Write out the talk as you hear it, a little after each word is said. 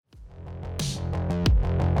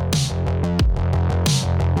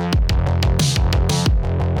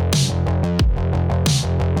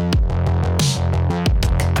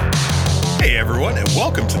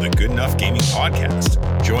the Good Enough Gaming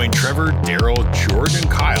Podcast. Join Trevor, Daryl, Jordan, and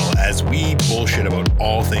Kyle as we bullshit about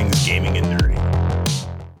all things gaming and nerdy.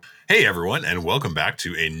 Hey everyone, and welcome back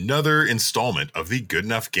to another installment of the Good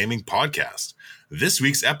Enough Gaming Podcast. This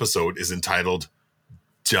week's episode is entitled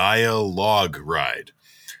Dialogue Ride.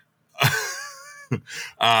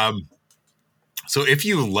 So if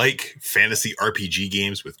you like fantasy RPG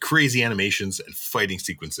games with crazy animations and fighting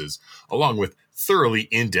sequences, along with thoroughly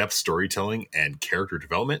in-depth storytelling and character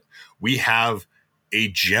development, we have a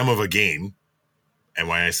gem of a game. And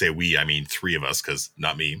when I say we, I mean three of us, because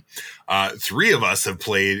not me. Three of us have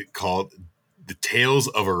played called The Tales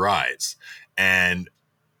of Arise. And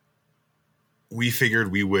we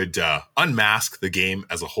figured we would unmask the game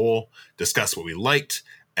as a whole, discuss what we liked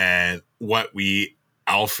and what we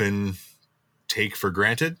often take for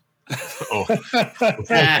granted. Oh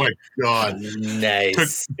my God.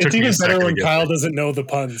 Nice. It's even better when Kyle doesn't know the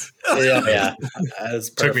puns. Yeah. That's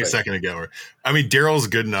perfect. Took me a second to get over. I mean, Daryl's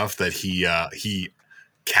good enough that he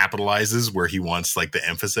capitalizes where he wants like the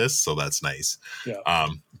emphasis, so that's nice. Yeah.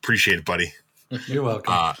 Appreciate it, buddy. You're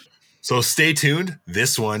welcome. So stay tuned.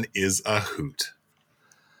 This one is a hoot.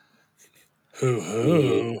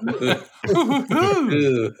 Hoo-hoo.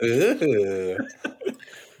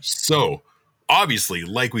 So obviously,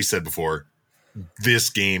 like we said before, this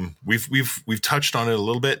game we've touched on it a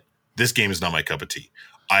little bit. This game is not my cup of tea.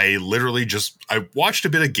 I watched a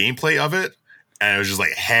bit of gameplay of it, and I was just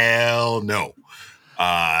like, hell no,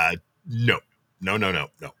 no.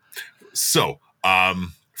 So,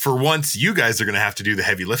 for once, you guys are gonna have to do the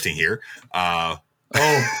heavy lifting here. Oh,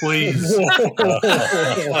 please.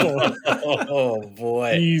 Oh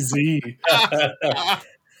boy. Easy.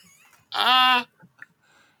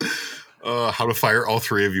 How to fire all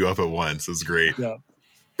three of you up at once is great. Yeah.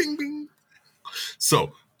 Bing bing.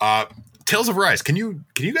 So, Tales of Arise. Can you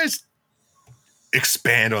guys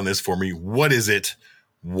expand on this for me? What is it?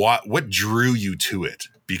 What drew you to it?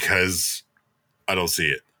 Because I don't see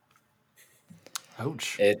it.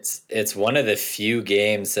 Ouch. It's one of the few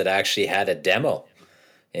games that actually had a demo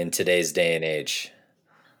in today's day and age.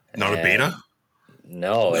 Not a beta?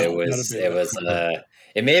 No, it was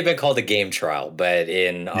it may have been called a game trial, but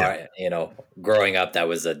in our, growing up, that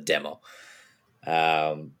was a demo.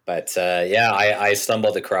 I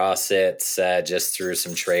stumbled across it just through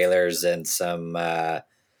some trailers and some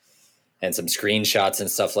screenshots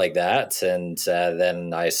and stuff like that. And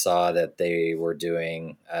then I saw that they were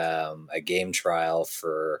doing a game trial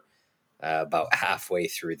for about halfway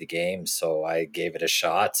through the game. So I gave it a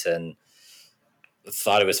shot and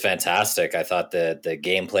thought it was fantastic. I thought the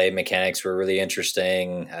gameplay mechanics were really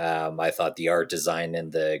interesting. I thought the art design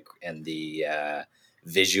and the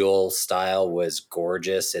visual style was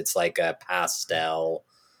gorgeous. It's like a pastel,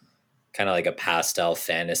 kind of like a pastel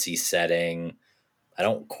fantasy setting. I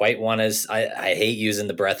don't quite want to. I hate using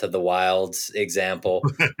the Breath of the Wild example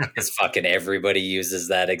because fucking everybody uses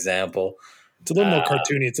that example. It's a little more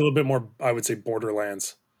cartoony. It's a little bit more, I would say,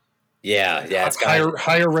 Borderlands. Yeah. It's got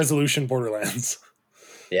higher resolution Borderlands.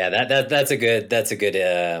 Yeah, that's a good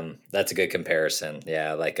comparison.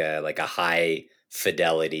 Yeah, like a high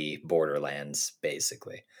fidelity Borderlands,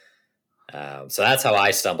 basically. So that's how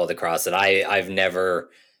I stumbled across it. I've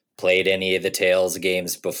never played any of the Tales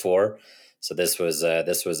games before, so this was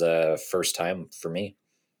a first time for me.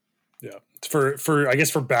 Yeah, for I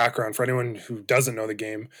guess for background for anyone who doesn't know the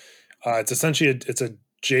game, it's essentially it's a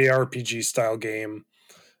JRPG style game.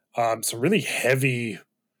 Some really heavy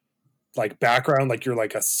like background, like you're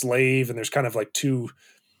like a slave, and there's kind of like two.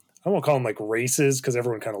 I won't call them like races because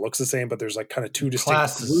everyone kind of looks the same, but there's like kind of two distinct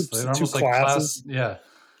classes. groups, two classes. Yeah.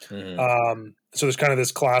 Mm-hmm. So there's kind of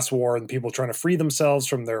this class war and people trying to free themselves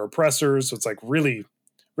from their oppressors. So it's like really,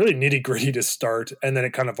 really nitty gritty to start. And then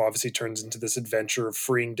it kind of obviously turns into this adventure of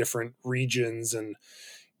freeing different regions and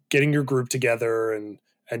getting your group together and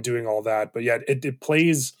doing all that. But yeah, it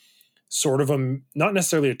plays sort of not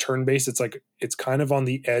necessarily a turn-based. It's kind of on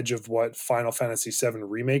the edge of what Final Fantasy VII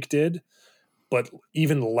Remake did, but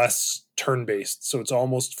even less turn-based. So it's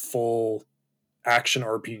almost full action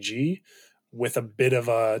RPG with a bit of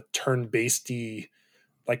a turn-basedy,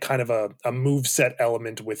 like kind of a move set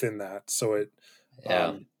element within that. So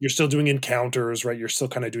you're still doing encounters, right? You're still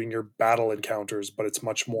kind of doing your battle encounters, but it's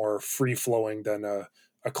much more free-flowing than a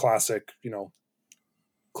classic,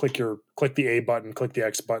 click the A button, click the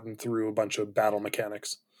X button through a bunch of battle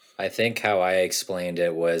mechanics. I think how I explained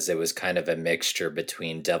it was kind of a mixture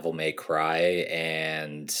between Devil May Cry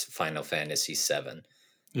and Final Fantasy VII.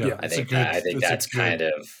 Yeah, I think that's kind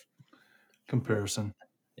of comparison.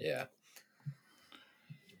 Yeah.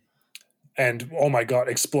 And oh my god,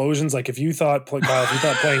 explosions! Like if you thought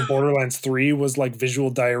playing Borderlands 3 was like visual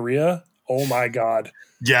diarrhea, oh my god.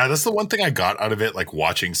 Yeah, that's the one thing I got out of it, like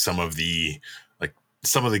watching some of the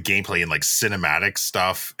gameplay and like cinematic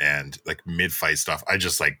stuff and like mid-fight stuff. I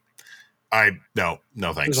just like no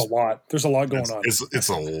thanks. There's a lot going on. It's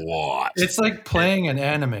a lot. It's like playing an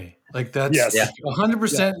anime. Like that's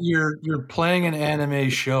 100%. You're playing an anime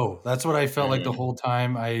show. That's what I felt like the whole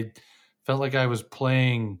time. I felt like I was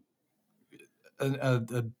playing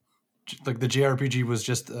like the JRPG was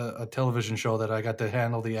just a television show that I got to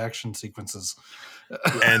handle the action sequences.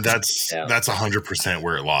 And that's 100%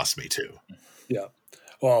 where it lost me too. Yeah.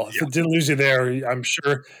 Well, if it didn't lose you there, I'm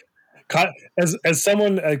sure. As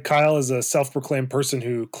someone, Kyle is a self-proclaimed person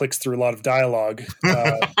who clicks through a lot of dialogue.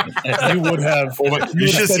 You would have. You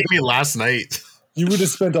should have seen me last night. You would have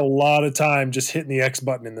spent a lot of time just hitting the X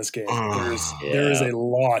button in this game. There is a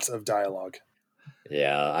lot of dialogue.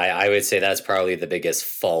 Yeah, I would say that's probably the biggest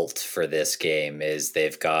fault for this game is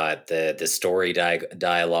they've got the story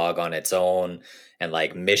dialogue on its own and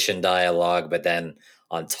like mission dialogue, but then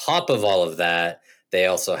on top of all of that, they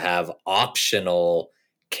also have optional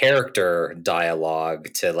character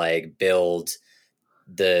dialogue to like build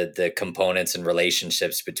the components and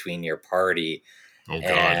relationships between your party. Oh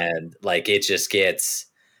god. And like it just gets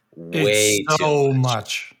way too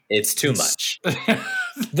much. It's too much.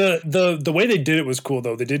 The way they did it was cool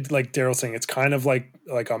though. They did, like Daryl saying, it's kind of like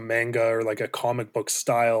a manga or like a comic book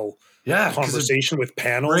style conversation with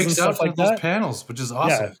panels and stuff like that. Panels, which is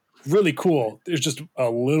awesome. Yeah, really cool. There's just a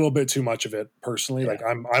little bit too much of it personally. Like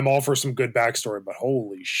I'm all for some good backstory, but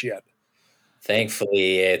holy shit.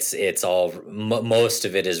 Thankfully, it's all most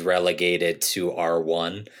of it is relegated to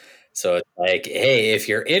R1. So it's like, hey, if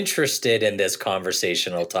you're interested in this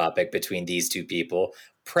conversational topic between these two people,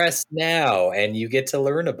 press now and you get to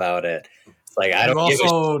learn about it. It's like I don't give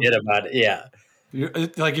a shit about it. Yeah.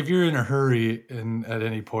 Like if you're in a hurry and at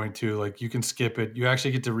any point too, like you can skip it. You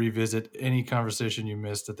actually get to revisit any conversation you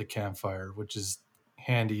missed at the campfire, which is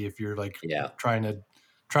handy if you're like trying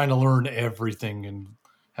to learn everything and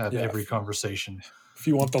have every conversation. If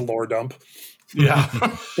you want the lore dump.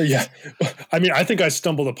 Yeah. Yeah. I mean, I think I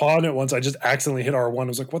stumbled upon it once. I just accidentally hit R1. I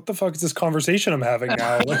was like, what the fuck is this conversation I'm having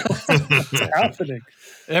now? Like, what's happening?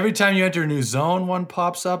 Every time you enter a new zone, one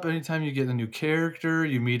pops up. Anytime you get a new character,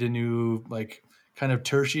 you meet a new like kind of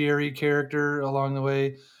tertiary character along the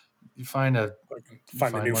way. You find a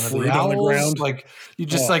new fruit on the ground. Like you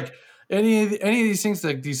just like any of these things,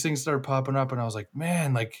 like these things start popping up, and I was like,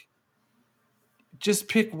 man, like just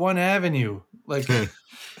pick one avenue. Like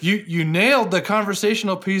you nailed the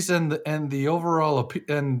conversational piece and the overall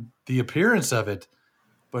and the appearance of it,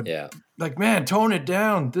 but like man, tone it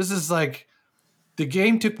down. This is like the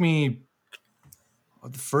game took me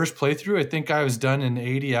the first playthrough. I think I was done in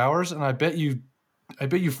 80 hours, and I bet you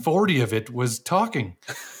 40 of it was talking.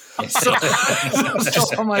 So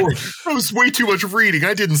I'm like, that was way too much reading.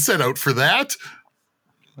 I didn't set out for that.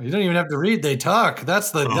 You don't even have to read; they talk.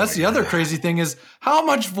 That's the other crazy thing is how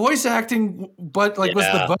much voice acting, but like was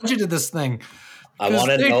the budget of this thing? I want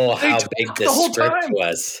to know how big the script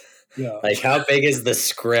was. Yeah. Like how big is the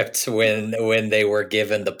script when they were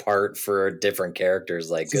given the part for different characters?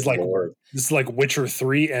 Like this is like Witcher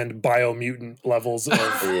 3 and Biomutant levels of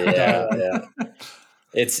yeah.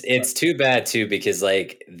 It's too bad too because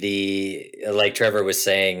like Trevor was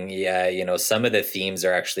saying, some of the themes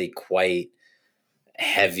are actually quite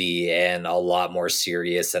heavy and a lot more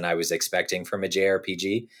serious than I was expecting from a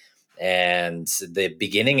JRPG. And the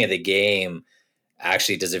beginning of the game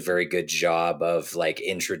actually does a very good job of like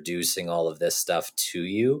introducing all of this stuff to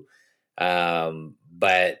you.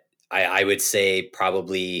 But I would say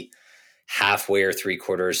probably halfway or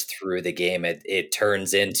 3/4 through the game, it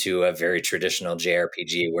turns into a very traditional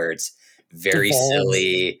JRPG where it's very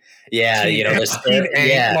silly. Yeah.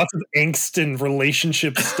 Lots of angst and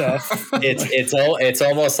relationship stuff. It's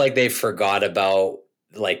almost like they forgot about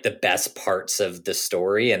like the best parts of the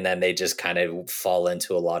story. And then they just kind of fall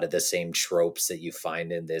into a lot of the same tropes that you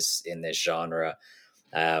find in this genre.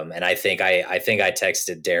 And I think I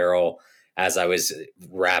texted Daryl as I was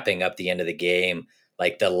wrapping up the end of the game,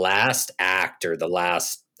 like the last act or the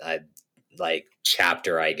last like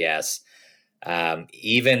chapter, I guess,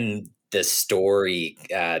 even the story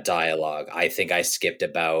dialogue, I think I skipped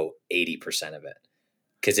about 80% of it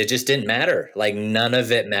because it just didn't matter. Like none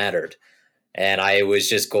of it mattered. And I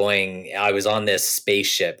was on this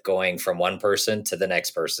spaceship going from one person to the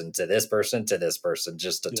next person, to this person, to this person,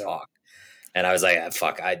 just to talk. And I was like,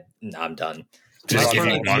 fuck, I'm done. Just give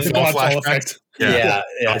me flashbacks. Yeah.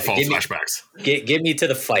 Flashbacks. Get me to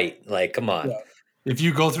the fight. Like, come on. Yeah. If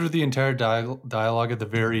you go through the entire dialogue at the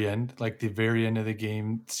very end, like the very end of the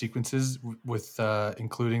game sequences, with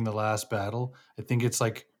including the last battle, I think it's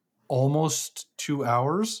like almost 2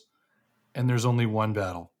 hours, and there's only one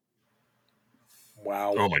battle.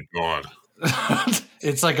 Wow. Oh my god.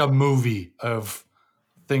 It's like a movie of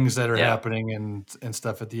things that are Yeah. happening and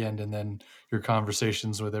stuff at the end, and then your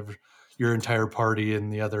conversations with your entire party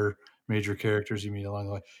and the other major characters you meet along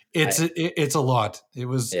the way. It's a lot. It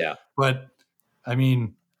was, Yeah. but I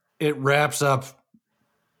mean, it wraps up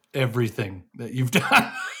everything that you've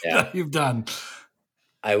done. Yeah. that you've done.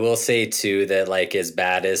 I will say too that, like, as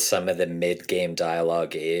bad as some of the mid-game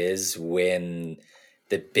dialogue is, when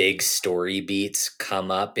the big story beats come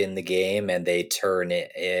up in the game and they turn the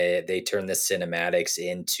cinematics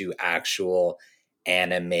into actual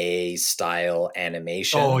anime style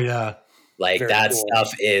animation. Oh yeah, like Very that cool.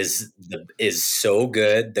 stuff is so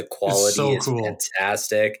good. The quality so is cool.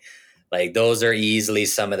 fantastic. Like, those are easily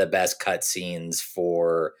some of the best cutscenes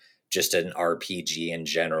for just an RPG in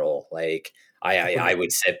general. Like, I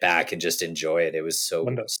would sit back and just enjoy it. It was so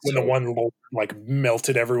When the one lord, like,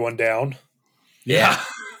 melted everyone down. yeah.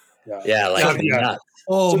 yeah, like Yeah. nuts.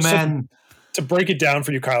 Oh So- man, To break it down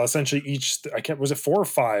for you, Kyle, essentially was it 4 or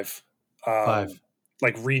 5? 5.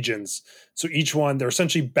 Like, regions. So each one, they're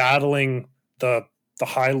essentially battling the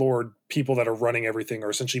High Lord people that are running everything, are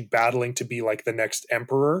essentially battling to be like the next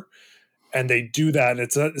emperor. And they do that.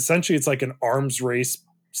 And essentially it's like an arms race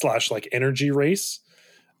 / like energy race.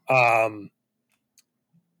 And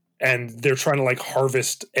they're trying to like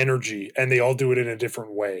harvest energy, and they all do it in a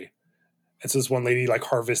different way. And so this one lady like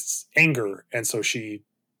harvests anger, and so she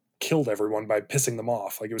killed everyone by pissing them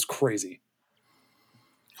off. Like, it was crazy.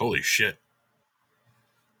 Holy shit.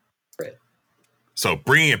 Right. So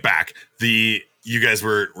bringing it back, you guys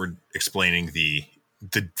were explaining the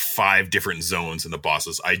 5 different zones and the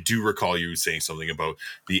bosses. I do recall you saying something about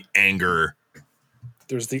the anger.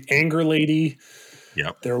 There's the anger lady.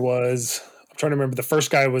 Yep. There was, I'm trying to remember, the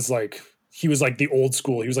first guy was like, he was like the old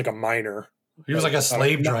school. He was like a miner. He was like a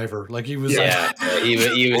slave driver. Like he was. Yeah, he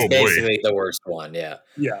was Oh, boy. basically the worst one. Yeah.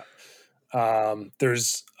 Yeah.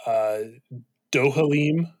 There's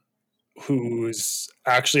Dohalim, who's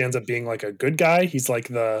actually ends up being like a good guy. He's like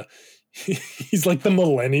the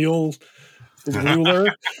millennial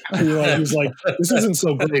ruler. He's like, this isn't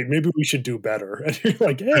so great. Maybe we should do better. And you're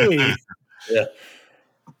like, hey. Yeah.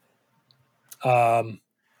 I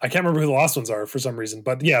can't remember who the last ones are for some reason,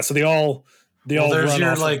 but yeah. So they all Well, there's run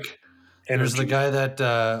your off of like. There's the energy. guy that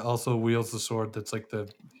also wields the sword. That's like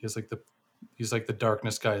he's like the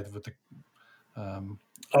darkness guy with the. Oh,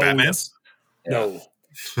 Batman? yes. No.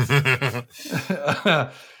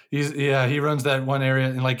 He runs that one area,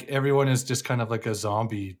 and like everyone is just kind of like a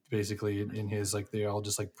zombie basically in his, like, they all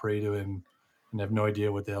just like pray to him and have no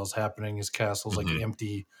idea what the hell's happening. His castle's like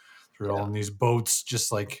empty. They're all in these boats,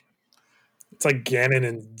 just like, It's like Ganon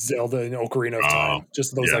and Zelda and Ocarina of Time.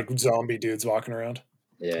 Just those yeah. like zombie dudes walking around.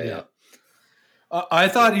 Yeah. I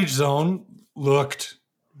thought each zone looked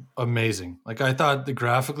amazing. Like, I thought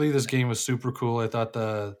graphically this game was super cool. I thought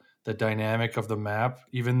the dynamic of the map,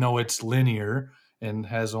 even though it's linear and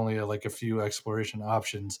has only like a few exploration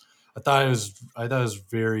options, I thought it was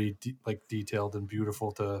very detailed and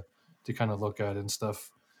beautiful to kind of look at and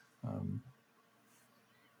stuff.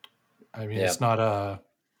 I mean, it's not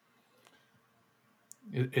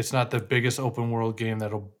it's not the biggest open world game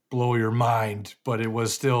that'll blow your mind, but it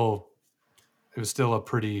was still a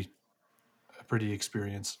pretty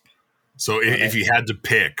experience. So if you had to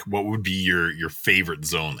pick, what would be your favorite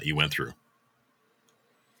zone that you went through?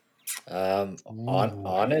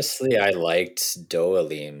 Honestly, I liked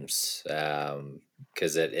Dohalim's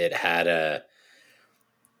because it had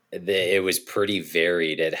it was pretty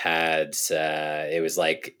varied. It had it was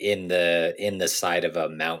like in the side of a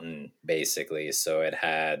mountain basically, so it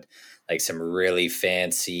had like some really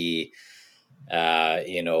fancy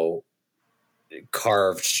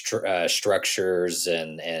carved structures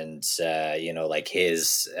and like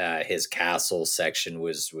his castle section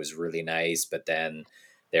was really nice, but then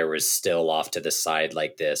there was still off to the side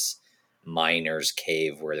like this miner's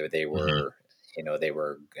cave where they were they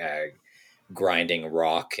were grinding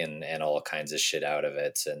rock and all kinds of shit out of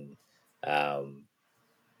it. And I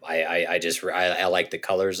like the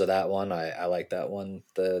colors of that one. I like that one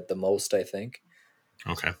the most, I think.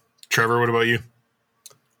 Okay. Trevor, what about you?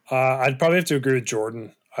 I'd probably have to agree with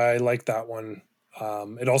Jordan. I like that one.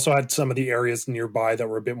 It also had some of the areas nearby that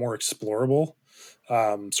were a bit more explorable.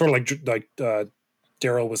 Sort of like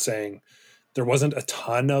Daryl was saying, there wasn't a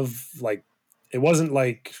ton of like, it wasn't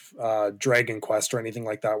like Dragon Quest or anything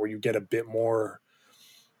like that where you get a bit more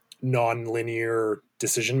non-linear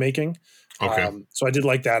decision making. Okay. So I did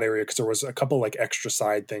like that area because there was a couple like extra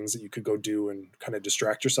side things that you could go do and kind of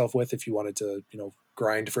distract yourself with if you wanted to,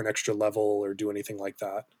 grind for an extra level or do anything like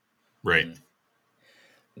that. Right.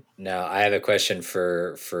 Now, I have a question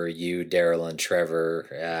for you, Daryl and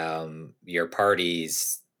Trevor. Your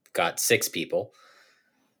party's got 6 people,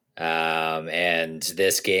 and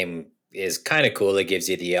this game is kind of cool. It gives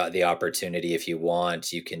you the opportunity, if you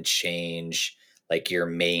want, you can change like your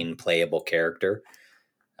main playable character.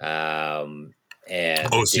 And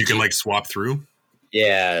so you can like swap through.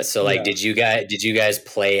 Yeah. So like, did you guys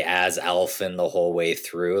play as Alphen the whole way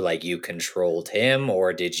through? Like you controlled him,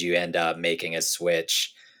 or did you end up making a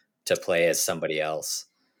switch to play as somebody else?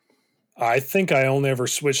 I think I only ever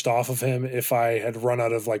switched off of him if I had run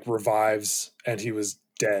out of like revives and he was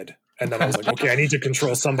dead. And then I was like, okay, I need to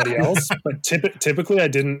control somebody else. But typically I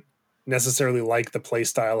didn't necessarily like the play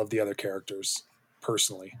style of the other characters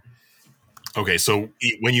personally. Okay, so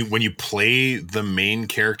when you play the main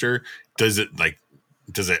character, does it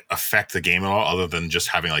affect the game at all, other than just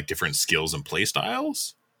having like different skills and play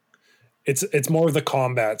styles? It's more of the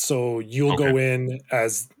combat. So you'll go in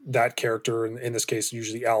as that character, in this case,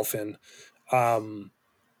 usually Alphen,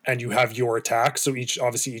 and you have your attack. So each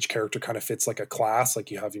character kind of fits like a class.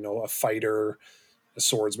 Like you have, a fighter, a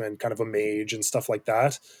swordsman, kind of a mage and stuff like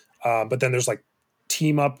that. But then there's like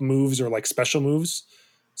team up moves or like special moves.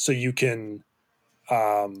 So you can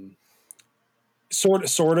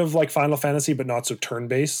sort of like Final Fantasy, but not so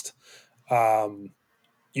turn-based.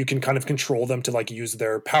 You can kind of control them to like use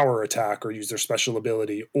their power attack or use their special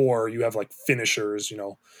ability, or you have like finishers,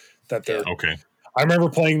 that they're okay. I remember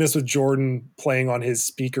playing this with Jordan, playing on his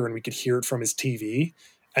speaker, and we could hear it from his TV,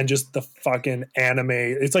 and just the fucking anime.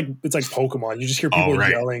 It's like Pokemon. You just hear people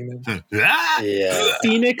yelling, yeah,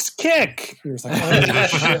 Phoenix kick. And it was like, oh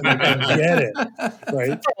shit, I get it,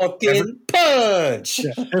 right? Fucking punch.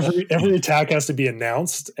 Yeah, every attack has to be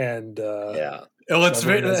announced, and Oh,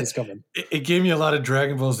 it's coming. It gave me a lot of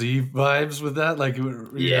Dragon Ball Z vibes with that. Like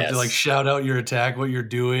you have to like shout out your attack, what you're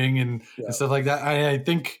doing, and stuff like that. I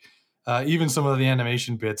think even some of the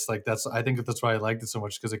animation bits, like I think that's why I liked it so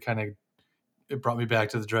much, because it brought me back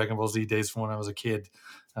to the Dragon Ball Z days from when I was a kid.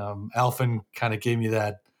 Alphen kind of gave me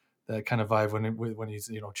that kind of vibe when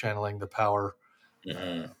he's channeling the power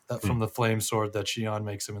from the flame sword that Xion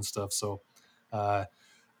makes him and stuff. So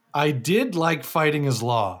I did like fighting as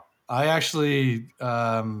Law. I actually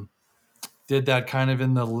did that kind of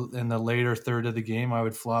in the later third of the game. I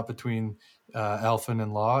would flop between Alphen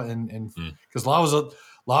and Law, and because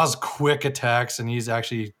Law's quick attacks, and he's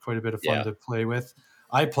actually quite a bit of fun to play with.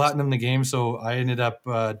 I platinumed the game, so I ended up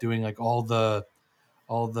doing like all the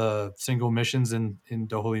single missions in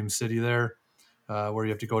Dohalim City there, where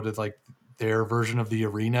you have to go to like their version of the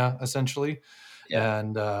arena essentially,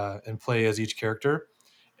 and play as each character.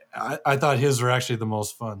 I thought his were actually the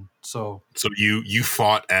most fun. So you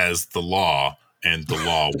fought as the Law, and the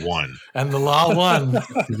Law won. And the Law won.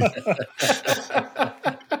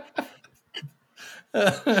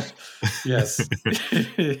 Yes.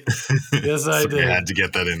 Yes, I did. I had to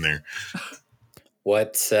get that in there.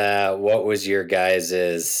 What was your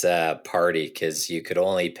guys' party? Because you could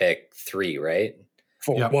only pick 3, right?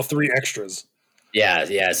 4. Yep. Well, 3 extras.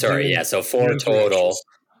 Yeah. Sorry. Yeah. So 4 total.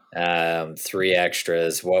 3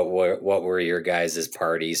 extras. What were your guys'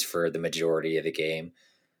 parties for the majority of the game?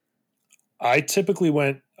 I typically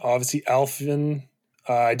went obviously Alphen.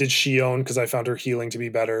 I did Xion because I found her healing to be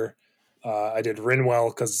better. I did Rinwell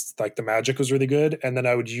because like the magic was really good, and then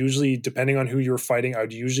I would usually, depending on who you were fighting, I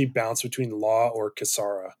would usually bounce between Law or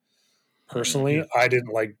Kisara. Personally, I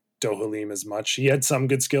didn't like Dohalim as much. He had some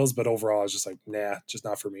good skills, but overall, I was just like, nah, just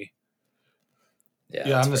not for me.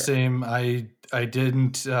 Yeah, I'm the same. I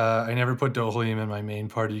didn't. I never put Dohalim in my main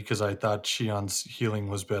party because I thought Xion's healing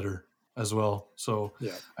was better as well. So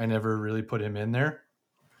I never really put him in there.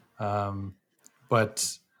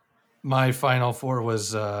 But my final 4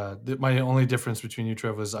 was my only difference between you,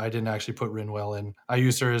 Trev, was I didn't actually put Rinwell in. I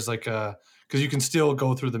used her as like because you can still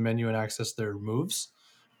go through the menu and access their moves.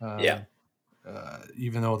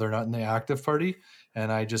 Even though they're not in the active party,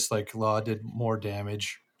 and I just like Law did more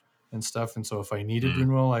damage and stuff, and so if I needed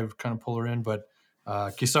Rinwell, I would kind of pull her in. But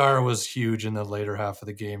Kisara was huge in the later half of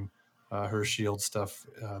the game. Her shield stuff,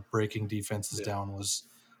 breaking defenses down, was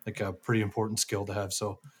like a pretty important skill to have.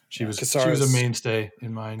 So she was a mainstay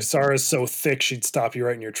in mine. Kisara's so thick she'd stop you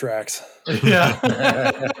right in your tracks. Yeah.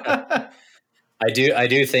 I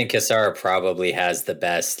do think Kisara probably has the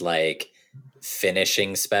best like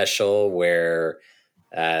finishing special where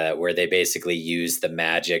they basically use the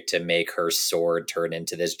magic to make her sword turn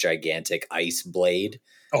into this gigantic ice blade.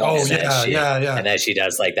 Oh, And then yeah. And then she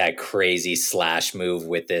does like that crazy slash move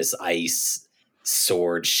with this ice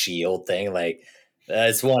sword shield thing. Like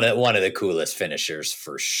it's one of the coolest finishers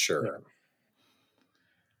for sure. Yeah.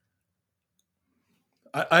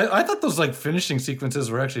 I thought those like finishing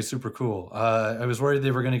sequences were actually super cool. I was worried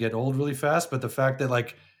they were going to get old really fast, but the fact that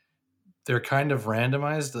like they're kind of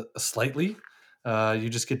randomized slightly, you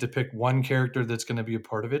just get to pick one character that's going to be a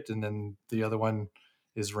part of it, and then the other one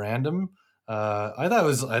is random. I thought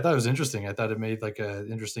it was interesting. I thought it made like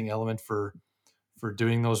an interesting element for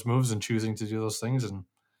doing those moves and choosing to do those things, and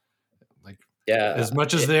like as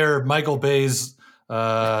much as they're Michael Bay's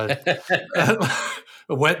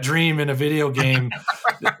a wet dream in a video game,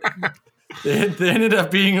 they ended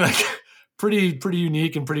up being like pretty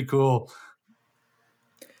unique and pretty cool.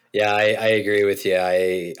 Yeah, I agree with you.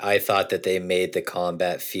 I thought that they made the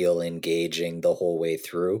combat feel engaging the whole way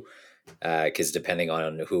through, because depending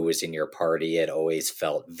on who was in your party, it always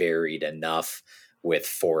felt varied enough with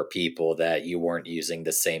 4 people that you weren't using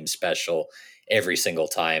the same special every single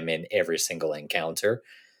time in every single encounter.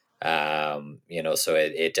 So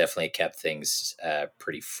it definitely kept things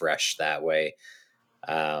pretty fresh that way.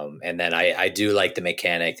 And then I do like the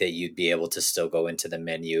mechanic that you'd be able to still go into the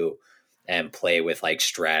menu and play with like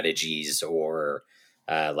strategies or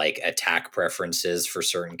like attack preferences for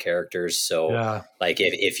certain characters. So like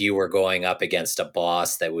if you were going up against a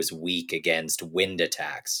boss that was weak against wind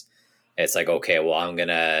attacks, it's like, okay, well, I'm going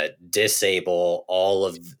to disable all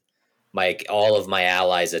of my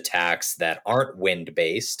allies' attacks that aren't wind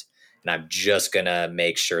based. And I'm just going to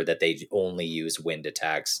make sure that they only use wind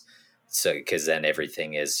attacks. So, because then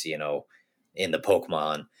everything is, in the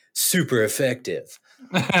Pokemon, super effective.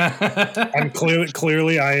 I'm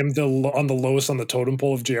clearly I am on the lowest on the totem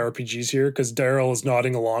pole of JRPGs here, because Daryl is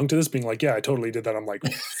nodding along to this, being like, yeah, I totally did that. I'm like,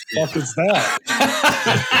 what the fuck is that?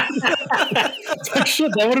 It's like,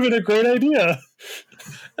 shit, that would have been a great idea.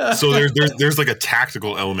 So there's like a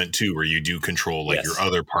tactical element too, where you do control like your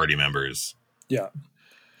other party members. Yeah.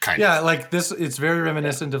 Like this, it's very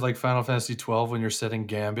reminiscent of like Final Fantasy 12 when you're setting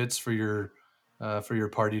gambits for your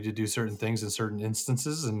party to do certain things in certain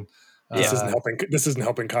instances. And this isn't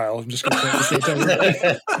helping Kyle. I'm just going to say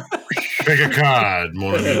that. Pick a card,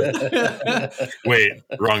 Morgan. Wait,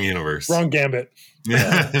 wrong universe. Wrong gambit.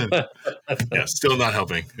 Yeah, still not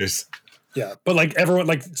helping. Yeah, but like everyone,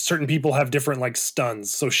 like certain people have different like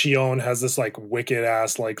stuns. So Shion has this like wicked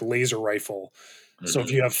ass like laser rifle. So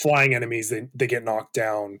if you have flying enemies, they get knocked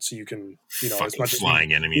down. So you can, as much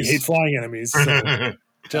flying enemies. You hate flying enemies. So,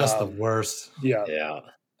 just the worst. Yeah.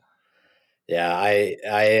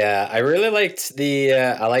 I really liked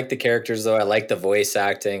I like the characters though. I like the voice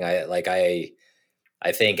acting. I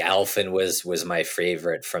think Alphen was my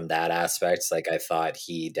favorite from that aspect. Like I thought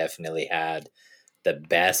he definitely had the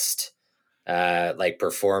best like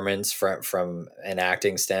performance from an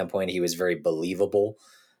acting standpoint. He was very believable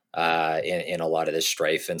in a lot of the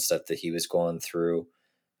strife and stuff that he was going through.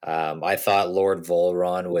 I thought Lord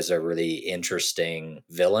Volron was a really interesting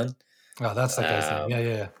villain. Oh, that's the guy's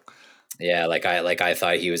name. Yeah. I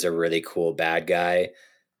thought he was a really cool bad guy.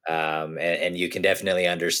 And you can definitely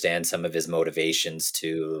understand some of his motivations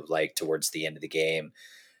to like towards the end of the game.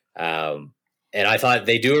 And I thought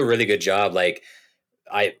they do a really good job. Like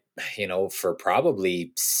for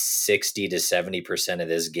probably 60 to 70% of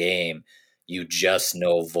this game, you just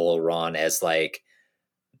know Volron as like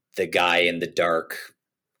the guy in the dark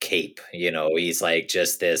cape. He's like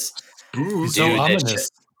just this dude so ominous.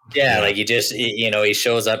 Like he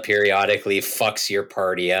shows up periodically, fucks your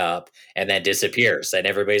party up, and then disappears. And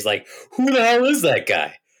everybody's like, who the hell is that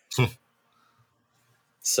guy?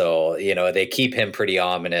 So, they keep him pretty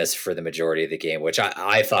ominous for the majority of the game, which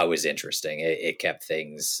I thought was interesting. It kept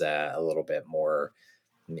things a little bit more,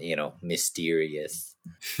 mysterious.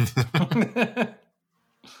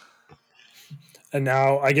 And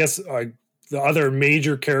now I guess the other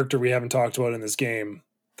major character we haven't talked about in this game,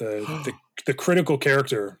 the critical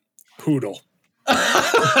character, Poodle.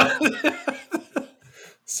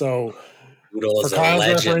 So Poodle for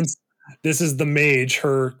Kyle's reference, this is the mage,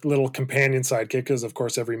 her little companion sidekick, because of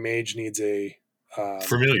course every mage needs a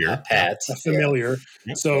familiar pet. A familiar.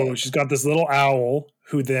 Yeah. So she's got this little owl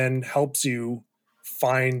who then helps you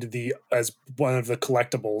find as one of the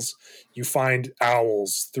collectibles. You find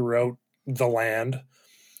owls throughout the land,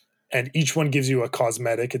 and each one gives you a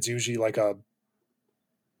cosmetic. It's usually like a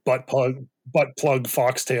butt plug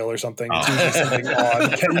foxtail or something. It's usually something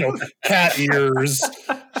odd. Cat ears,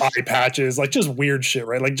 eye patches, like just weird shit,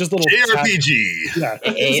 right? Like just little JRPG.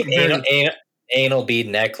 Anal bead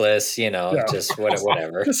necklace, just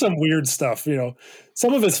whatever. Just some weird stuff,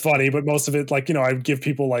 Some of it's funny, but most of it, like, I would give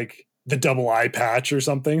people like the double eye patch or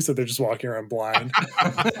something, so they're just walking around blind.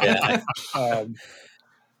 Yeah.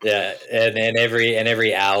 Yeah, and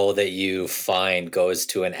every owl that you find goes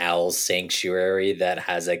to an owl sanctuary that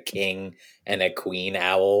has a king and a queen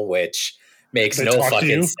owl, which makes They no talk to fucking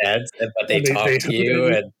you? sense. But they And talk to you,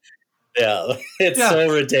 and yeah, it's Yeah.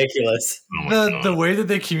 so ridiculous. Oh my God. The way that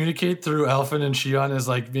they communicate through Alphen and Shion is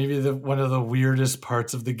like maybe one of the weirdest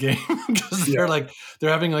parts of the game, because they're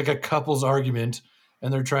having like a couple's argument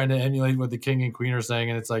and they're trying to emulate what the king and queen are saying,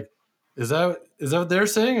 and it's like, is that what they're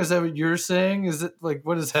saying? Is that what you're saying? Is it like,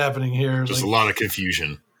 what is happening here? Just Like, a lot of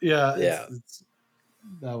confusion. yeah, Yeah.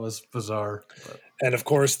 that was bizarre. But. And of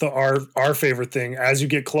course, our favorite thing, as you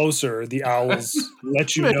get closer, the owls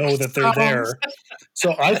let you know that they're there.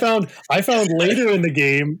 So I found later in the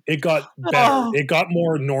game, it got better. It got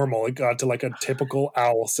more normal. It got to like a typical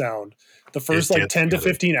owl sound. The first It like gets 10 to better.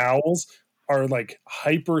 15 owls are like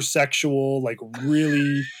hypersexual, like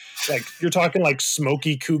really, like you're talking like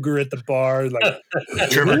Smokey Cougar at the bar. Like,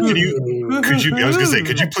 Trevor, could you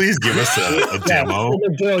please give us a demo?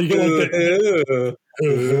 Yeah, you get like the,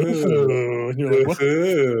 and you're like, what?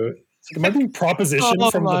 Am I being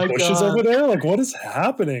propositioned from the bushes over there? Like, what is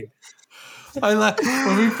happening?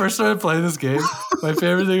 When we first started playing this game, my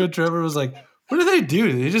favorite thing with Trevor was like, what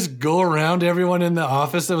do? They just go around everyone in the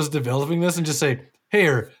office that was developing this and just say,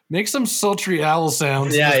 here, make some sultry owl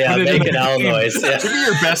sounds. Yeah, make an owl noise. Yeah. Give me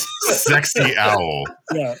your best sexy owl.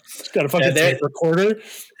 Yeah, just got a fucking tape recorder.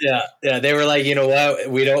 Yeah. They were like, you know what?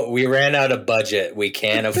 We ran out of budget. We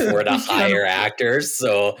can't afford to hire actors.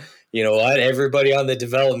 So you know what? Everybody on the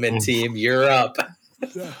development team, you're up.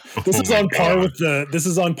 Yeah. This is on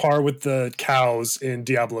par with the cows in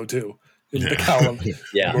Diablo 2. The cow.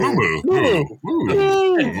 Yeah.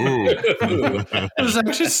 It was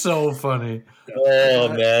actually so funny. Oh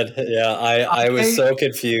man. Yeah. I was so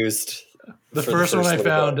confused. The first one I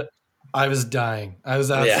found, I was dying. I was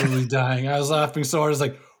absolutely dying. I was laughing so hard. I was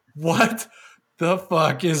like, what the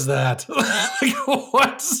fuck is that? Like,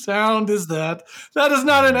 what sound is that? That is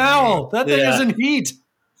not an owl. That thing is in heat.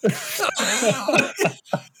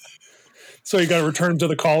 So you got to return to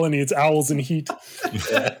the colony. It's owls in heat.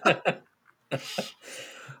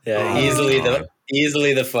 Yeah,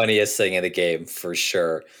 easily the funniest thing in the game for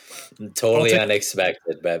sure. Totally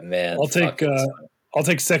unexpected, but man, I'll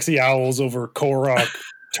take sexy owls over Korok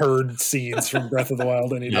turd scenes from Breath of the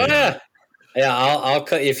Wild any day. Oh, yeah. I'll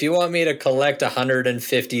if you want me to collect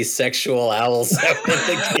 150 sexual owls out in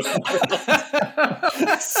the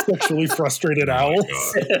game. Sexually frustrated owls.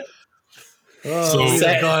 We've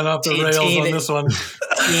gone off the rails on this one.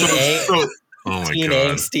 Teen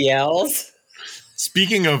angsty owls.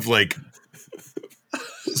 Speaking of like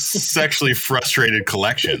sexually frustrated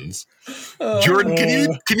collections, Jordan,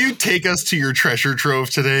 can you take us to your treasure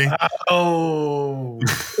trove today? Oh.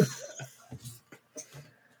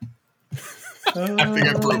 I think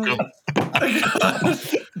I broke him.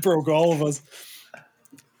 Broke all of us.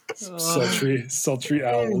 Sultry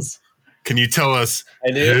owls. Can you tell us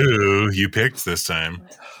who you picked this time?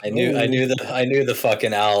 I knew the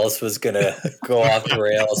fucking owls was gonna go off the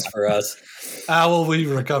rails for us. How will we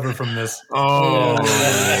recover from this? Oh.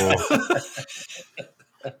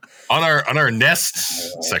 On our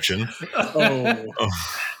nest section.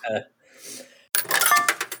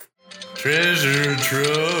 Treasure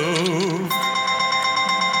trove.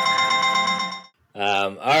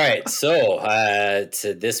 All right, so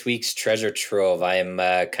to this week's treasure trove, I'm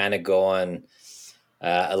kind of going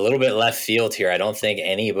a little bit left field here. I don't think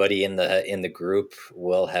anybody in the group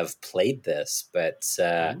will have played this, but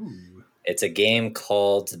it's a game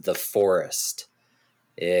called The Forest.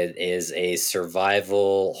 It is a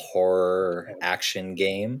survival horror action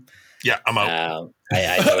game. Yeah, I'm out.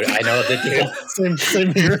 I know the deal.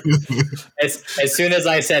 Same here. As soon as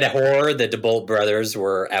I said horror, the DeBolt brothers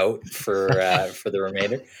were out for the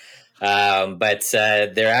remainder. But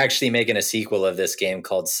they're actually making a sequel of this game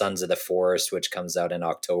called Sons of the Forest, which comes out in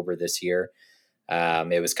October this year.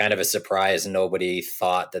 It was kind of a surprise. Nobody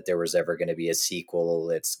thought that there was ever going to be a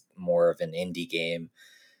sequel. It's more of an indie game.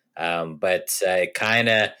 But it kind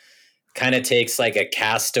of takes like a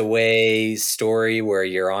Castaway story where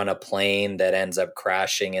you're on a plane that ends up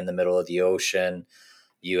crashing in the middle of the ocean.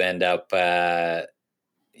 You end up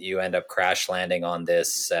crash landing on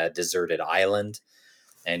this deserted island,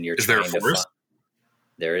 and you're trying to find.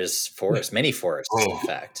 There is forest, many forests, in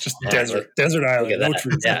fact. Just desert island, no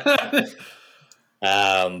trees. Yeah.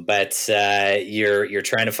 But you're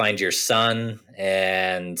trying to find your son,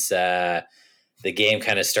 and the game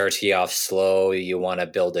kind of starts you off slow. You want to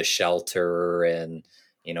build a shelter and,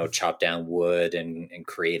 chop down wood and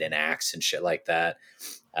create an axe and shit like that.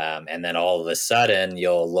 And then all of a sudden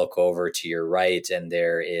you'll look over to your right and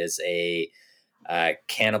there is a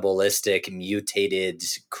cannibalistic mutated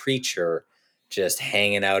creature just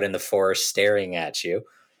hanging out in the forest staring at you.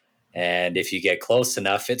 And if you get close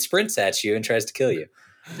enough, it sprints at you and tries to kill you.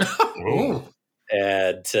 Oh,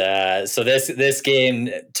 And so this game,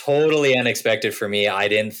 totally unexpected for me. I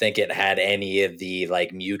didn't think it had any of the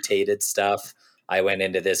like mutated stuff. I went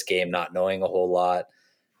into this game not knowing a whole lot.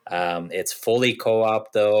 It's fully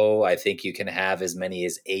co-op though. I think you can have as many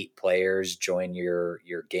as 8 players join your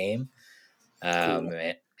game.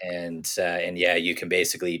 Cool. And yeah, you can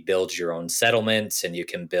basically build your own settlements, and you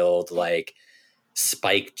can build like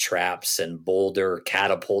spike traps and boulder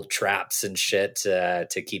catapult traps and shit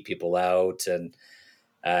to keep people out. And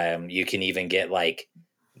you can even get like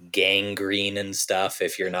gangrene and stuff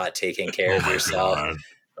if you're not taking care of yourself. God.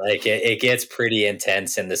 Like it gets pretty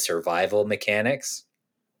intense in the survival mechanics.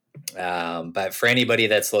 But for anybody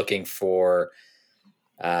that's looking for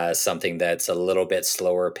something that's a little bit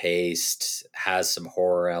slower paced, has some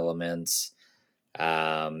horror elements,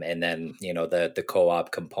 and then the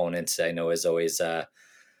co-op components, I know is always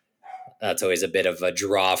that's always a bit of a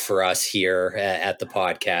draw for us here at the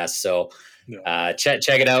podcast. So check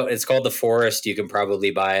it out. It's called The Forest. You can probably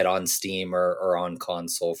buy it on Steam or on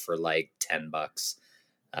console for like $10.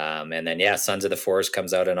 And then Sons of the Forest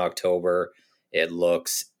comes out in October. It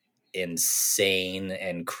looks insane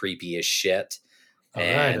and creepy as shit.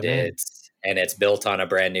 And it's built on a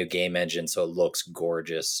brand new game engine, so it looks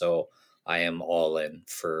gorgeous. So I am all in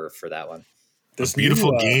for that one. This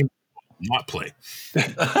beautiful game, not play.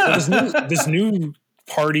 this new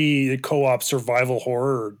party co-op survival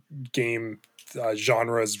horror game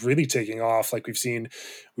genre is really taking off. Like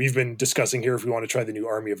we've been discussing here if we want to try the new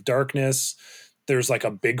Army of Darkness. There's like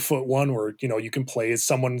a Bigfoot one where you can play as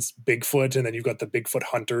someone's Bigfoot, and then you've got the Bigfoot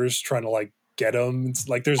hunters trying to like get them. It's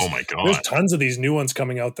like there's tons of these new ones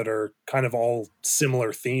coming out that are kind of all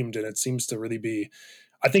similar themed, and it seems to really be.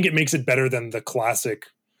 I think it makes it better than the classic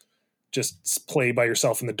just play by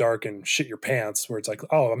yourself in the dark and shit your pants, where it's like,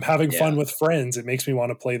 oh, I'm having fun with friends. It makes me want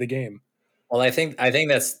to play the game. Well, I think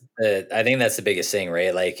that's the biggest thing,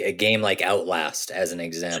 right? Like a game like Outlast, as an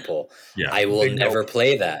example. Yeah. I will never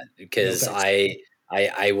play that because I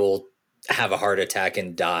will have a heart attack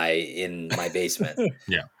and die in my basement.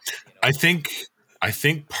 Yeah. I think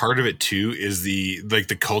part of it too is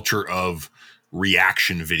the culture of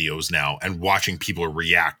reaction videos now and watching people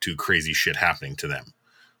react to crazy shit happening to them.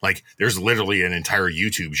 Like there's literally an entire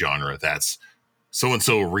YouTube genre that's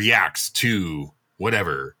so-and-so reacts to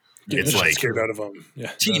whatever. It's like scared out of them.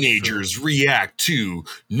 Yeah. Teenagers react to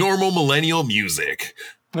normal millennial music.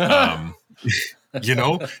 Same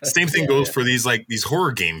thing goes for these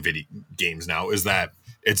horror games now, is that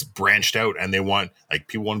it's branched out and they want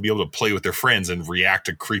people want to be able to play with their friends and react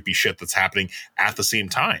to creepy shit that's happening at the same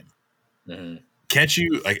time. Mm-hmm. Can't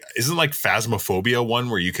you isn't Phasmophobia one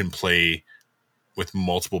where you can play with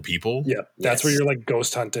multiple people? Yeah. That's where you're like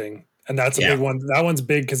ghost hunting. And that's a big one. That one's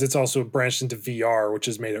big because it's also branched into VR, which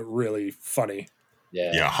has made it really funny.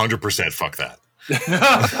 Yeah, 100%. Fuck that.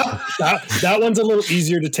 that one's a little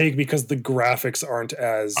easier to take because the graphics aren't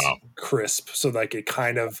as crisp. So like it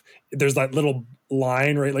kind of, there's that little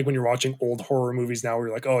line, right? Like when you're watching old horror movies now, where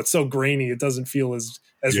you're like, oh, it's so grainy, it doesn't feel as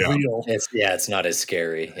real. It's not as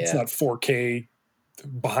scary. It's not 4K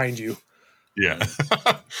behind you. Yeah,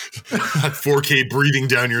 4K breathing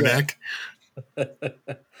down your neck.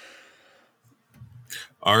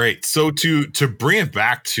 All right, so to bring it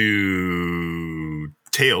back to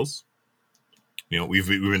Tales, we've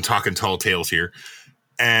been talking Tall Tales here,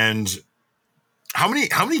 and how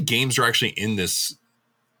many games are actually in this?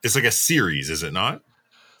 It's like a series, is it not?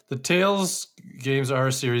 The Tales games are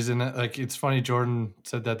a series, and it's funny. Jordan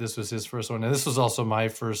said that this was his first one, and this was also my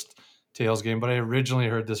first Tales game. But I originally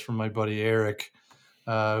heard this from my buddy Eric,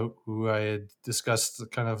 who I had discussed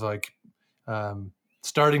kind of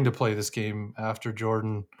starting to play this game after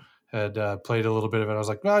Jordan had played a little bit of it. I was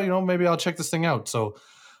like, well, maybe I'll check this thing out. So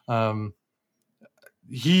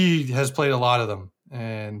he has played a lot of them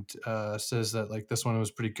and says that this one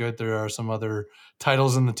was pretty good. There are some other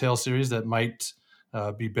titles in the Tales series that might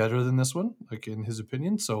be better than this one, in his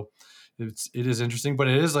opinion. So it is interesting, but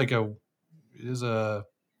it is a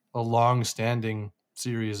long-standing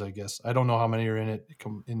series, I guess. I don't know how many are in it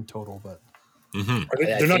in total, but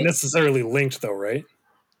they're not necessarily linked though, right?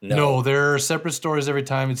 No, they're separate stories every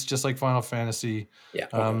time. It's just like Final Fantasy.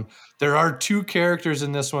 Yeah. There are 2 characters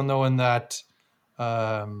in this one though, in that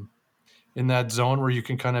zone where you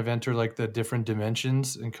can kind of enter the different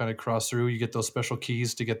dimensions and kind of cross through. You get those special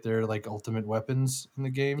keys to get their ultimate weapons in the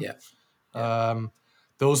game. Yeah.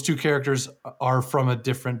 those two characters are from a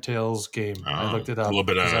different Tales game. I looked it up. A little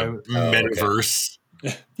bit of metaverse.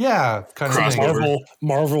 Yeah, kind of thing.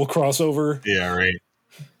 Marvel crossover. Yeah, right.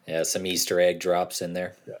 Yeah, some Easter egg drops in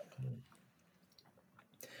there.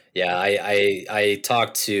 Yeah, I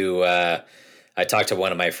talked to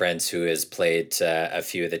one of my friends who has played a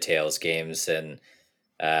few of the Tales games, and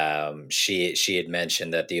she had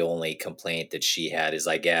mentioned that the only complaint that she had is,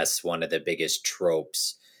 I guess, one of the biggest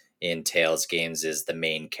tropes in Tales games is the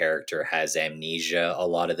main character has amnesia a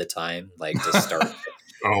lot of the time, like to start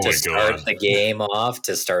start the game off,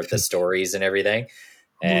 to start the stories and everything.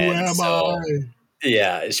 And who am I?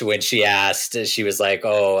 Yeah, when she asked, she was like,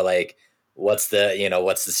 "Oh, like what's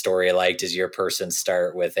the story like? Does your person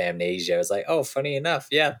start with amnesia?" I was like, "Oh, funny enough,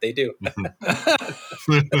 yeah, they do."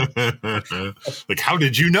 Like, how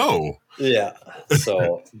did you know? Yeah,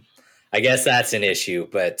 so I guess that's an issue,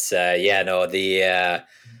 but the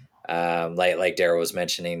like Daryl was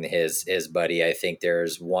mentioning his buddy. I think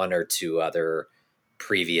there's one or two other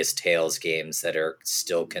previous Tales games that are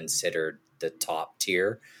still considered the top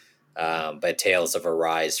tier. But Tales of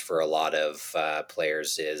Arise for a lot of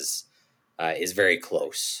players is very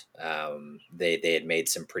close. They had made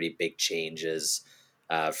some pretty big changes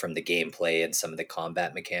from the gameplay and some of the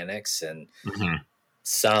combat mechanics, and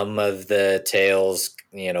some of the Tales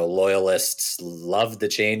loyalists loved the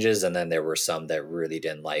changes, and then there were some that really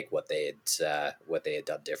didn't like what they had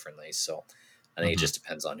done differently. So I think it just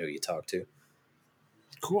depends on who you talk to.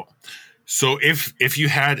 Cool. So if you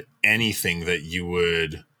had anything that you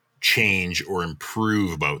would change or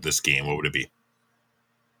improve about this game, what would it be?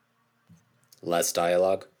 Less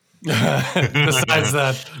dialogue. Besides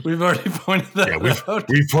that, we've already pointed that out.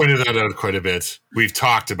 We've pointed that out quite a bit. We've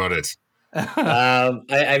talked about it.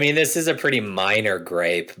 I mean, this is a pretty minor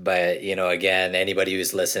gripe, but again, anybody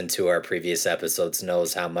who's listened to our previous episodes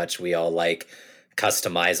knows how much we all like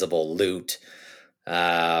customizable loot.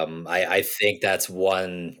 I think that's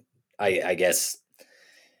one. I guess.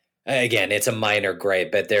 Again, it's a minor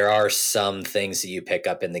gripe, but there are some things that you pick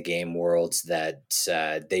up in the game worlds that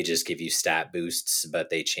they just give you stat boosts,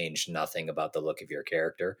 but they change nothing about the look of your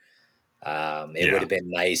character. It would have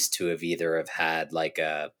been nice to have either have had like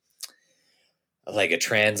a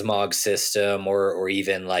transmog system or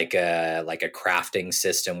even like a crafting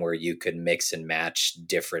system where you could mix and match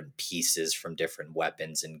different pieces from different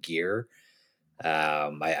weapons and gear.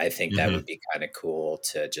 I think that would be kind of cool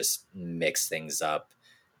to just mix things up.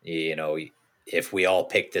 If we all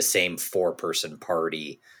picked the same 4-person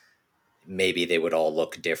party, maybe they would all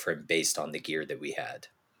look different based on the gear that we had.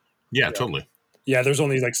 Yeah, totally. Yeah, there's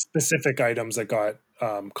only like specific items that got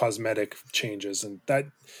cosmetic changes, and that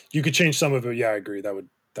you could change some of it. Yeah, I agree. That would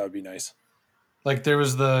be nice. Like there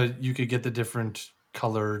was you could get the different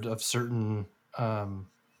colored of certain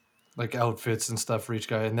like outfits and stuff for each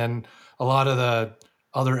guy, and then a lot of the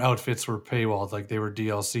other outfits were paywalled, like they were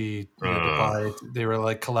DLC. You had to buy. They were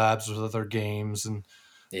like collabs with other games and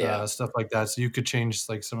stuff like that. So you could change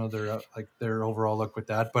like some of their overall look with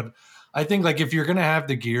that. But I think like if you're gonna have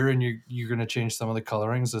the gear and you're gonna change some of the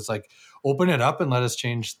colorings, it's like open it up and let us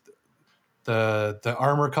change the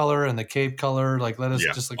armor color and the cape color. Like let us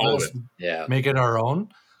make it our own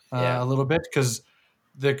a little bit, because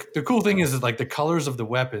the cool thing is that like the colors of the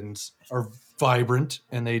weapons are vibrant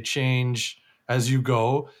and they change as you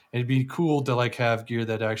go. It'd be cool to like have gear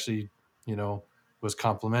that actually, was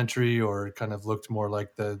complementary or kind of looked more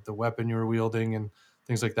like the weapon you were wielding and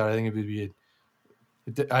things like that. I think it would be,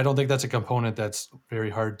 I don't think that's a component that's very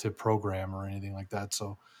hard to program or anything like that.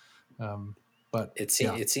 So, but it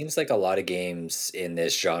seems like a lot of games in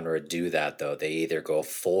this genre do that though. They either go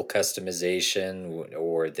full customization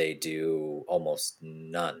or they do almost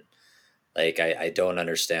none. Like I don't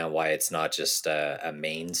understand why it's not just a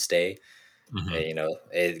mainstay.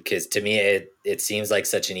 Because to me it seems like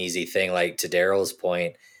such an easy thing. Like to Daryl's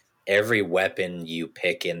point, every weapon you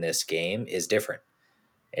pick in this game is different.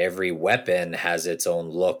 Every weapon has its own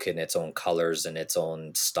look and its own colors and its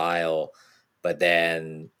own style, but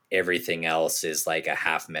then everything else is like a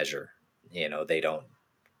half measure. They don't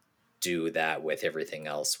do that with everything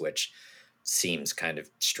else, which seems kind of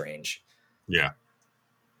strange. Yeah.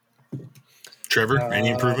 Trevor, any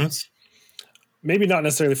improvements? Maybe not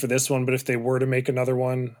necessarily for this one, but if they were to make another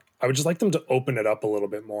one, I would just like them to open it up a little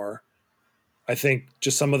bit more. I think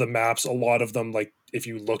just some of the maps, a lot of them, like if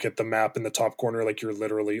you look at the map in the top corner, like you're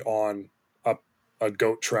literally on a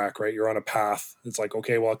goat track, right? You're on a path. It's like,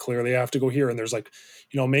 okay, well, clearly I have to go here. And there's like,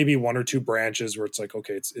 maybe one or two branches where it's like,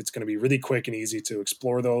 okay, it's going to be really quick and easy to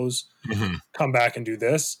explore those, come back and do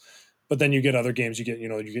this. But then you get other games, you get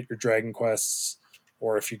your Dragon Quests,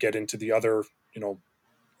 or if you get into the other,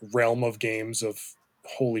 realm of games of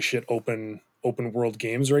holy shit open world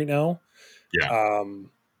games right now. Yeah.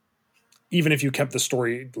 Even if you kept the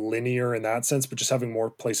story linear in that sense, but just having more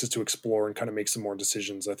places to explore and kind of make some more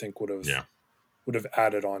decisions, I think would have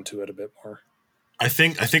added on to it a bit more. I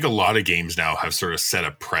think a lot of games now have sort of set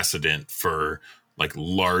a precedent for like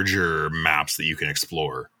larger maps that you can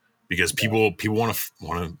explore, because people want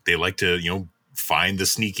to they like to, you know, find the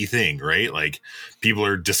sneaky thing, right? Like people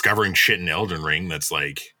are discovering shit in Elden Ring that's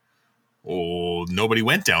like, oh, nobody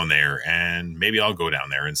went down there, and maybe I'll go down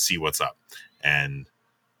there and see what's up. And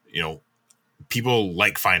you know, people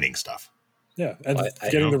like finding stuff. Yeah, and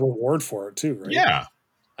getting the reward for it too, right? Yeah.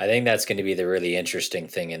 I think that's going to be the really interesting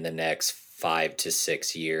thing in the next 5 to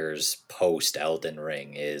 6 years post Elden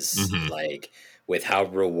Ring is like with how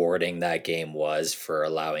rewarding that game was for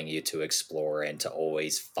allowing you to explore and to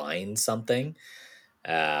always find something.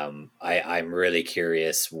 I'm really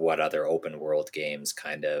curious what other open world games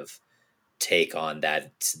kind of take on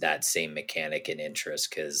that same mechanic and interest,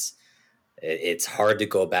 because it's hard to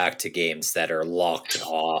go back to games that are locked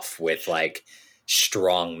off with like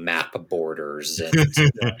strong map borders and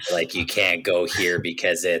like you can't go here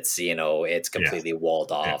because it's, you know, it's completely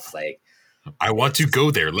walled off. Like I want to go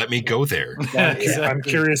there, let me go there. Exactly. I'm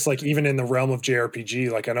curious, like even in the realm of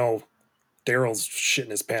JRPG, like I know Daryl's shitting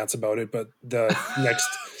his pants about it, but the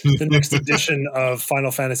next edition of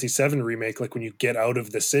Final Fantasy VII Remake, like when you get out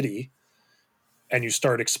of the city and you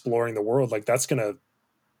start exploring the world, like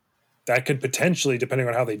that could potentially, depending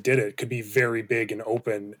on how they did it, could be very big and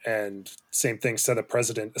open, and same thing, set a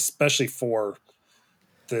precedent, especially for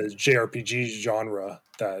the JRPG genre,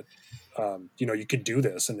 that you know, you could do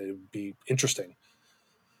this and it would be interesting.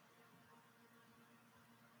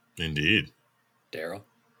 Indeed. Daryl,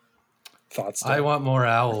 thoughts? I want more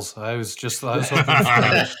owls. I was hoping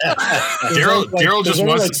Daryl just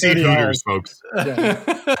wants to see Hooters, folks. Yeah.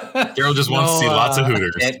 Daryl just wants to see lots of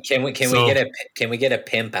Hooters. Can we get a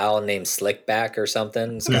pimp owl named Slickback or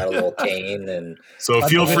something? It's got a little cane, and so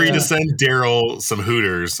feel free to send Daryl some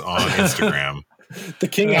Hooters on Instagram. The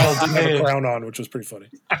king owl didn't have a crown on, which was pretty funny.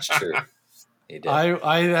 That's true. He did.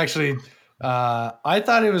 I actually I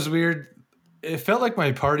thought it was weird. It felt like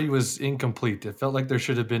my party was incomplete. It felt like there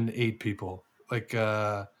should have been 8 people. Like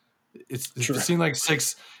it seemed like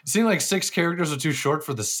 6. It seemed like 6 characters were too short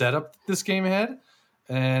for the setup this game had.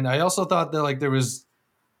 And I also thought that like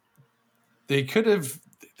they could have,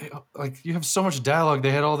 like, you have so much dialogue.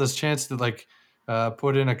 They had all this chance to like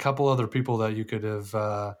put in a couple other people that you could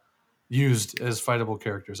have used as fightable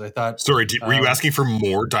characters. I thought. Sorry, were you asking for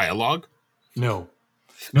more dialogue? No,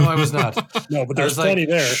 I was not. No, but there's plenty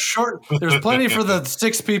there. There's plenty for the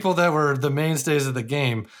 6 people that were the mainstays of the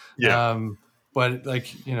game. Yeah. But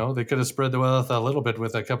like, you know, they could have spread the wealth a little bit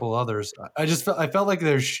with a couple others. I felt like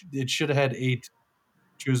it should have had 8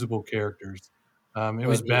 choosable characters. It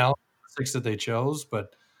was balanced, 6 that they chose,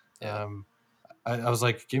 but I was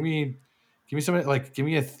like, give me somebody, like, give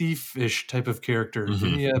me a thief-ish type of character. Mm-hmm.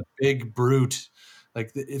 Give me a big brute.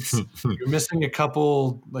 Like you're missing a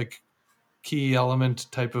couple like key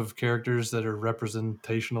element type of characters that are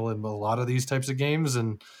representational in a lot of these types of games,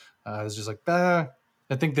 and I was just like, I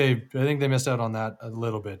think they missed out on that a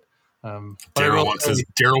little bit. Daryl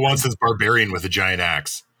wants his barbarian with a giant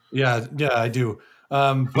axe. Yeah, I do.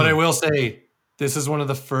 But I will say this is one of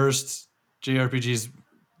the first JRPGs.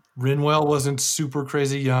 Rinwell wasn't super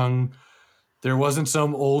crazy young. There wasn't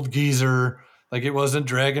some old geezer. Like, it wasn't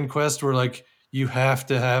Dragon Quest where like you have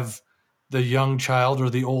to have the young child or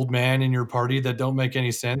the old man in your party that don't make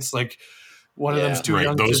any sense. Like, one of them's too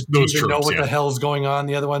young to even know what the hell's going on.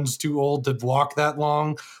 The other one's too old to walk that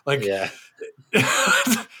long. Like,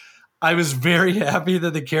 I was very happy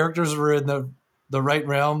that the characters were in the right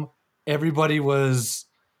realm. Everybody was,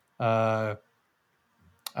 I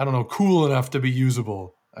don't know, cool enough to be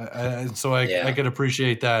usable. So I could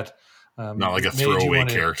appreciate that. Not like a throwaway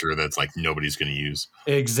character that's like nobody's going to use.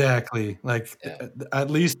 Exactly. Like,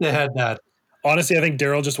 at least they had that. Honestly, I think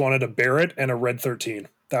Daryl just wanted a Barrett and a Red 13.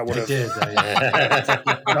 That would have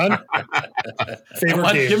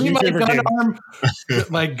favorite game. Give me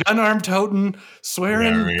my gun arm toting,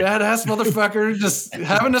 swearing badass motherfucker, just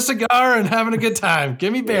having a cigar and having a good time.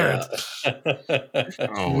 Give me Barrett.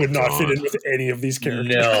 Would not fit in with any of these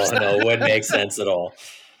characters. No, wouldn't make sense at all.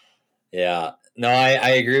 Yeah. No,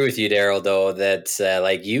 I agree with you, Daryl, though, that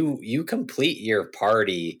like you complete your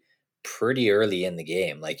party pretty early in the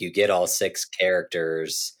game. Like, you get all 6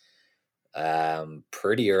 characters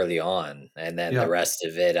pretty early on, and then the rest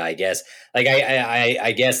of it, I guess, like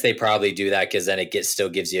I guess they probably do that because then it still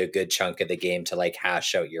gives you a good chunk of the game to like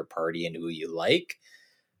hash out your party and who you like.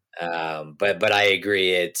 But I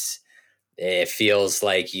agree, it feels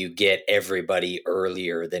like you get everybody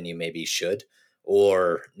earlier than you maybe should,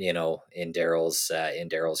 or in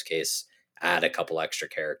Daryl's case, add a couple extra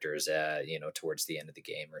characters towards the end of the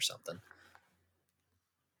game or something.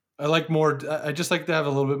 I just like to have a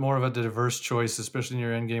little bit more of a diverse choice, especially in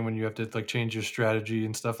your end game when you have to like change your strategy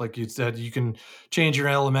and stuff. Like you said, you can change your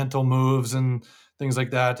elemental moves and things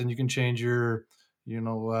like that, and you can change your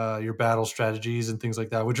your battle strategies and things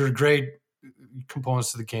like that, which are great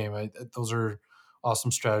components to the game. Those are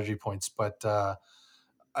awesome strategy points, but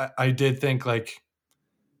I did think like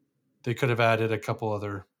they could have added a couple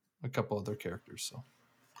other characters. So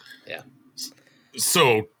yeah.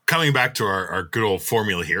 So coming back to our good old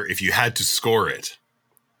formula here, if you had to score it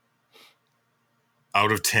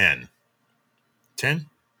out of 10. Yeah.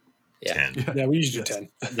 10. Yeah, we usually do 10.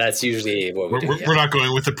 That's usually what we do. We're not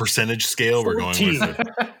going with the percentage scale. 14. We're going with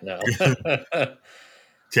No.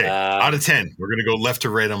 Okay, out of 10. We're going to go left to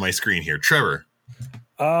right on my screen here. Trevor.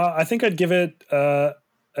 I think I'd give it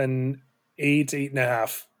an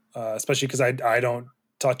 8.5, especially because I don't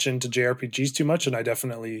touch into JRPGs too much, and I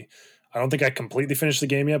don't think I completely finished the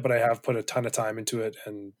game yet, but I have put a ton of time into it,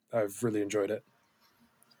 and I've really enjoyed it.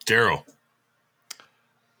 Daryl.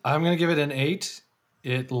 I'm going to give it an 8.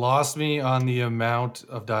 It lost me on the amount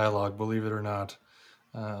of dialogue, believe it or not.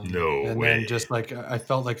 No and way. then just like I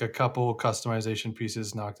felt like a couple customization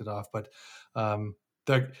pieces knocked it off, but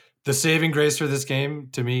the saving grace for this game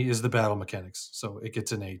to me is the battle mechanics, so it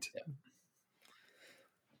gets an 8.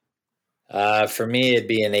 For me, it'd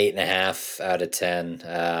be an 8.5 out of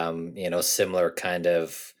 10. Similar kind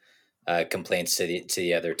of complaints to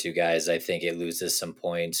the other two guys. I think it loses some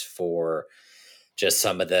points for just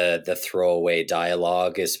some of the throwaway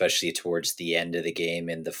dialogue, especially towards the end of the game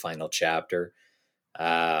in the final chapter.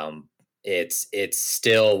 It's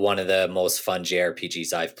still one of the most fun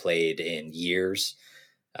JRPGs I've played in years,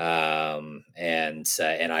 and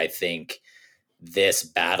I think this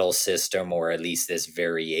battle system, or at least this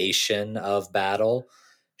variation of battle,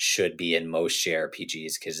 should be in most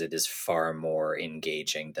JRPGs because it is far more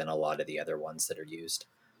engaging than a lot of the other ones that are used.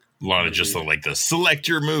 A lot of just the select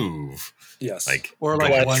your move. Yes. Or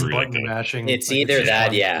like one through button mashing. It's either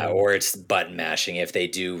that, or it's button mashing. If they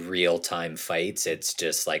do real time fights, it's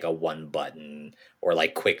just like a one button or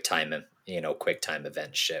like quick time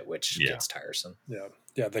event shit, which gets tiresome.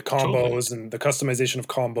 Yeah, the combos and the customization of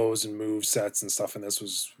combos and move sets and stuff in this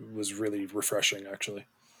was really refreshing, actually.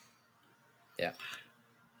 Yeah.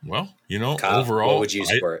 Well, Kyle, overall, what would you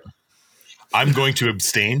score it? I'm going to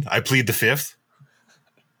abstain. I plead the fifth.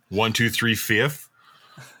 1, 2, 3, fifth.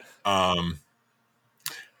 I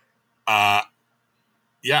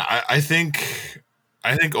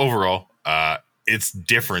think overall, it's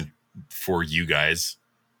different for you guys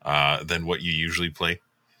than what you usually play.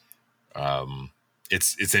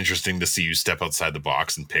 It's interesting to see you step outside the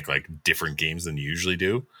box and pick like different games than you usually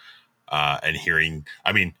do. And hearing,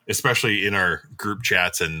 especially in our group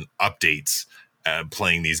chats and updates,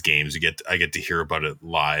 playing these games, I get to hear about it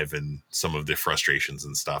live and some of the frustrations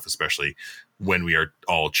and stuff, especially when we are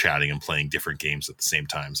all chatting and playing different games at the same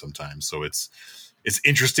time sometimes. So it's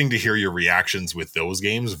interesting to hear your reactions with those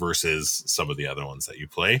games versus some of the other ones that you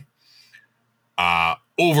play.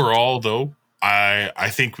 Overall, though, I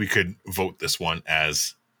think we could vote this one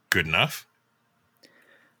as good enough.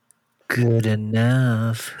 Good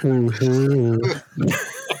enough. Hoo-hoo.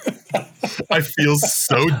 I feel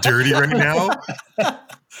so dirty right now.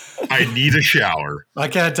 I need a shower. I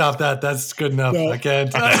can't top that. That's good enough. No. I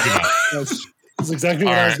can't. That's exactly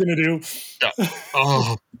what I was going to do. Yeah.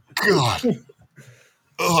 Oh, God.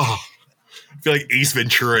 Oh, I feel like Ace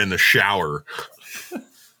Ventura in the shower.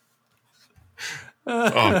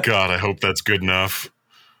 Oh, God, I hope that's good enough.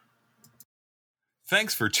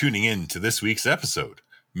 Thanks for tuning in to this week's episode.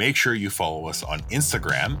 Make sure you follow us on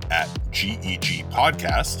Instagram at GEG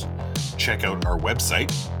Podcast. Check out our website,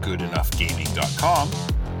 goodenoughgaming.com,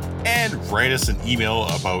 and write us an email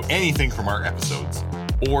about anything from our episodes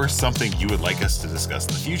or something you would like us to discuss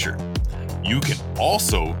in the future. You can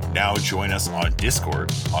also now join us on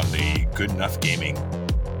Discord on the Good Enough Gaming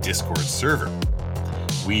Discord server.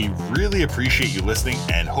 We really appreciate you listening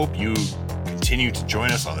and hope you continue to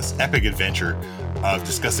join us on this epic adventure of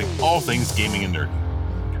discussing all things gaming and nerdy.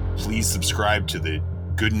 Please subscribe to the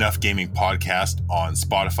Good Enough Gaming podcast on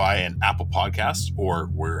Spotify and Apple Podcasts or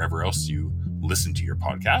wherever else you listen to your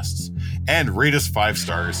podcasts, and rate us 5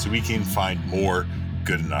 stars so we can find more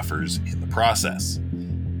good enoughers in the process.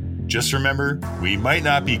 Just remember, we might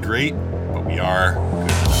not be great, but we are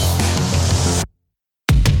good.